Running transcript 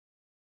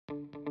Hi,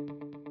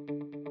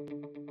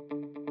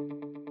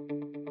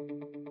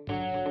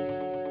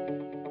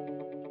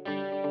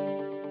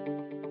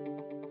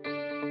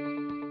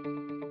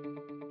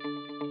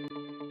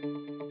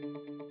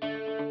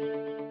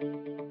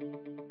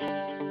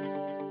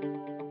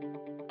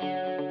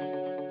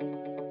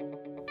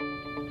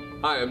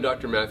 I'm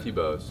Dr. Matthew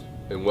Boes,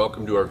 and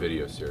welcome to our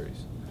video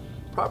series.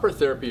 Proper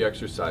therapy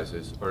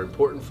exercises are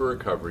important for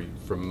recovery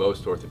from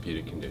most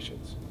orthopedic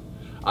conditions.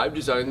 I've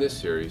designed this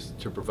series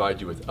to provide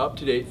you with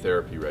up-to-date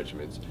therapy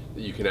regimens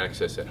that you can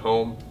access at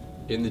home,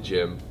 in the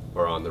gym,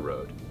 or on the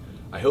road.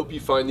 I hope you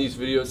find these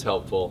videos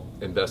helpful,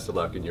 and best of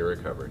luck in your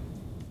recovery.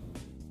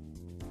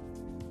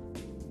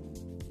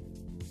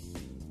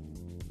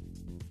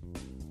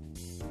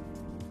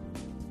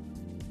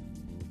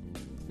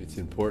 It's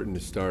important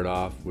to start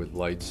off with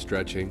light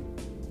stretching.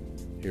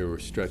 Here we're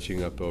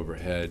stretching up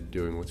overhead,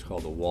 doing what's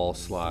called a wall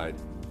slide.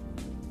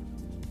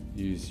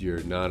 Use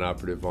your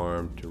non-operative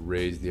arm to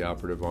raise the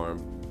operative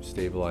arm,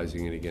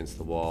 stabilizing it against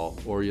the wall,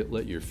 or you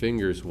let your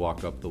fingers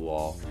walk up the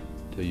wall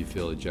until you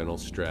feel a gentle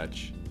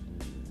stretch.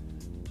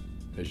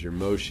 As your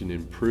motion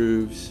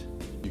improves,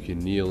 you can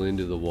kneel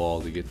into the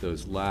wall to get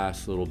those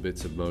last little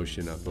bits of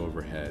motion up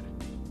overhead.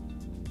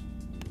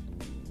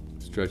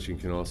 Stretching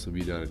can also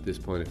be done at this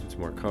point if it's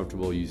more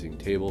comfortable using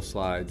table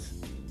slides.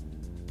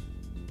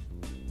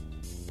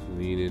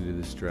 Lean into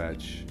the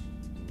stretch.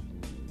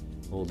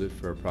 Hold it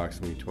for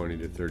approximately 20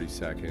 to 30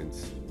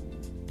 seconds.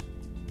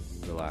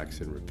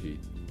 Relax and repeat.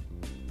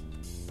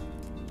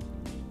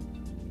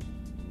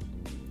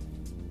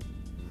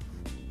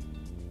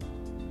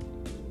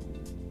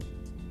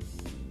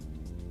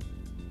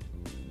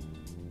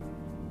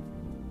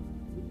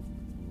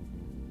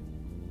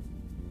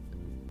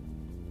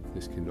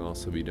 This can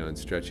also be done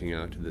stretching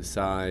out to the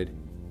side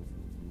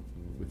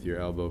with your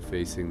elbow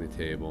facing the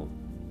table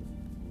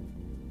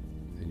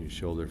and your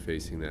shoulder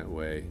facing that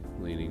way,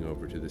 leaning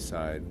over to the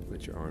side.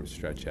 Let your arms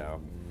stretch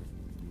out.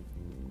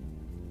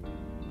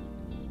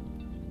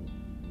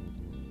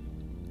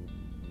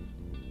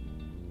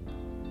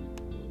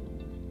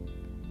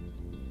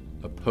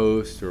 A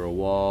post or a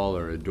wall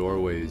or a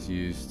doorway is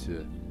used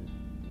to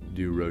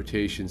do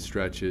rotation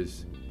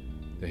stretches.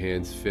 The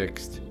hands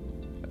fixed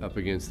up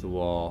against the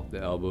wall,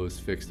 the elbows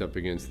fixed up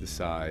against the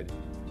side.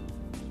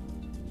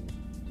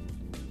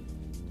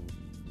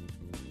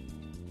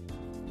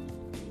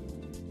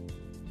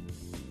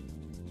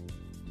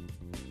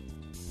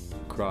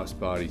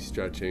 Cross-body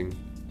stretching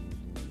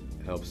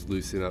helps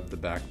loosen up the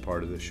back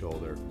part of the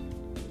shoulder.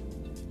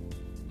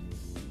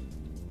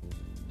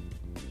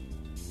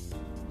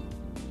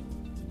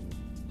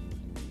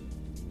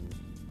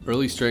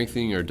 Early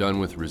strengthening are done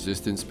with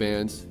resistance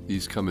bands.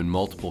 These come in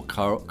multiple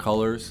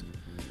colors,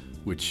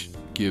 which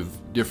give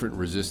different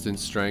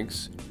resistance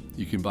strengths.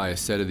 You can buy a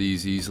set of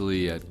these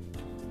easily at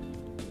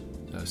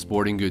a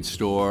sporting goods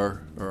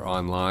store or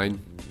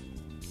online.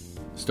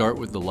 Start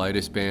with the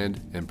lightest band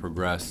and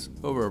progress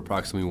over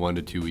approximately 1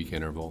 to 2 week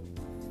interval.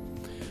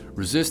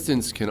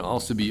 Resistance can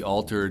also be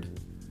altered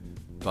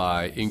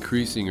by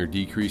increasing or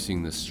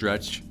decreasing the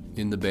stretch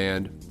in the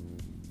band,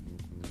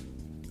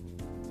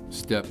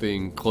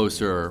 stepping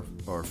closer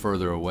or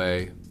further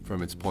away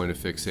from its point of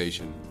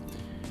fixation.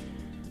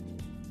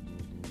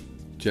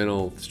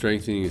 Gentle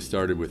strengthening is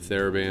started with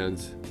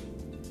TheraBands.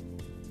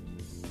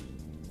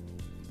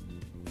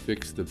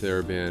 Fix the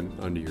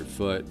TheraBand under your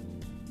foot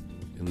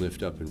and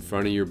lift up in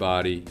front of your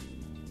body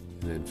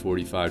and then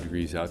 45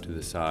 degrees out to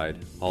the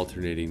side,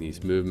 alternating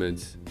these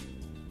movements.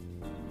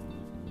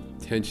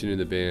 Tension in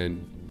the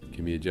band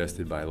can be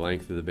adjusted by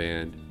length of the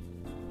band.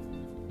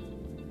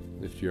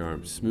 Lift your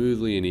arms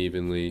smoothly and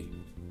evenly,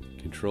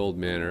 controlled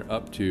manner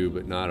up to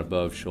but not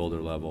above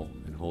shoulder level,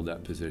 and hold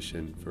that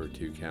position for a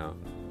 2 count.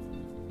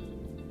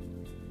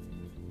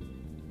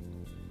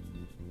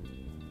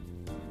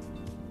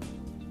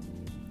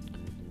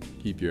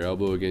 Keep your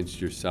elbow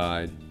against your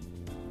side.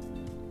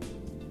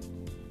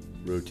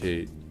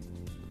 Rotate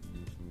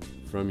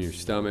from your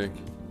stomach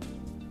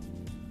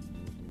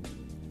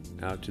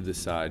out to the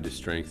side to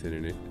strengthen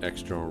an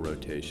external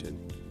rotation.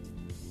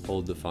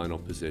 Hold the final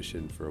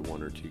position for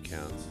 1 or 2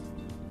 counts.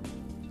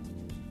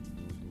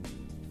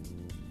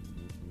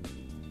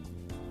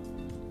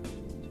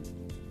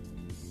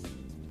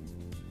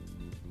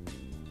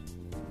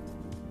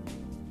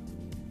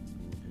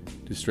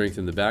 To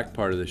strengthen the back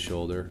part of the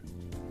shoulder,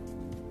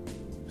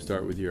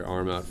 start with your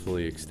arm out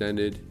fully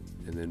extended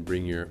and then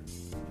bring your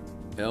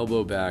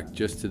elbow back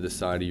just to the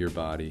side of your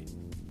body.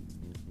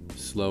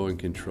 Slow and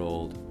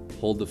controlled.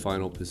 Hold the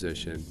final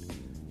position.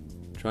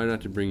 Try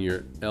not to bring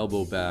your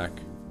elbow back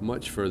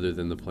much further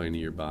than the plane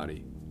of your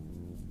body.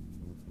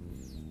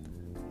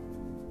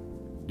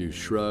 Do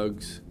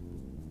shrugs.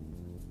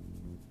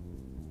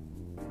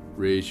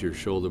 Raise your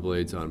shoulder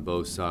blades on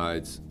both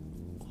sides.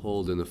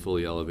 Hold in the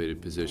fully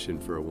elevated position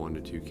for a 1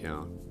 to 2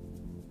 count.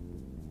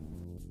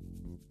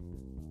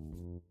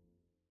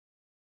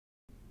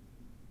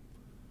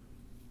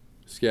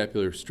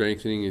 Scapular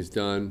strengthening is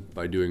done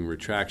by doing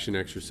retraction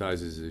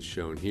exercises as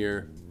shown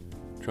here.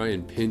 Try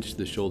and pinch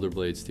the shoulder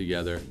blades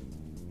together.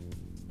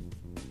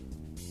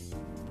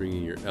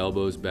 Bringing your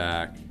elbows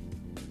back,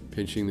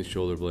 pinching the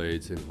shoulder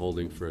blades and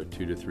holding for a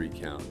 2 to 3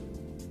 count.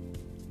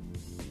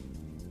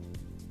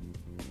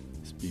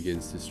 This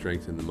begins to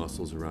strengthen the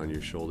muscles around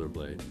your shoulder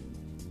blade.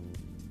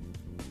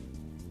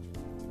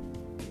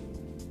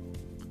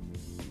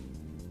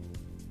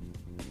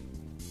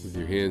 With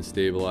your hands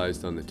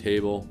stabilized on the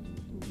table,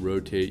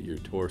 rotate your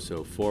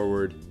torso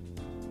forward.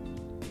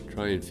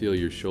 Try and feel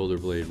your shoulder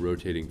blade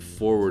rotating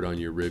forward on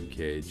your rib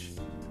cage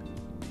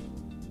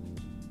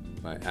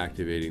by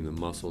activating the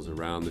muscles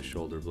around the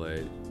shoulder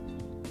blade.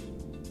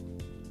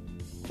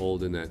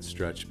 Hold in that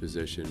stretch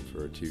position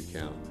for a 2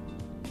 count.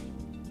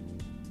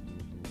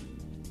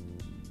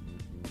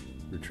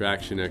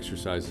 Retraction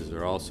exercises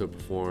are also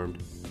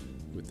performed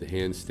with the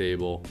hands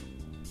stable,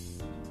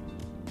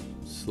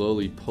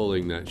 slowly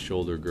pulling that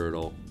shoulder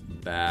girdle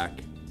back.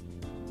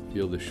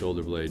 Feel the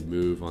shoulder blade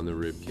move on the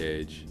rib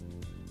cage,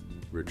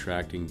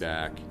 retracting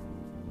back.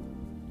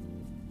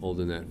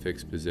 Hold in that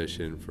fixed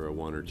position for a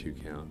 1 or 2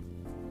 count.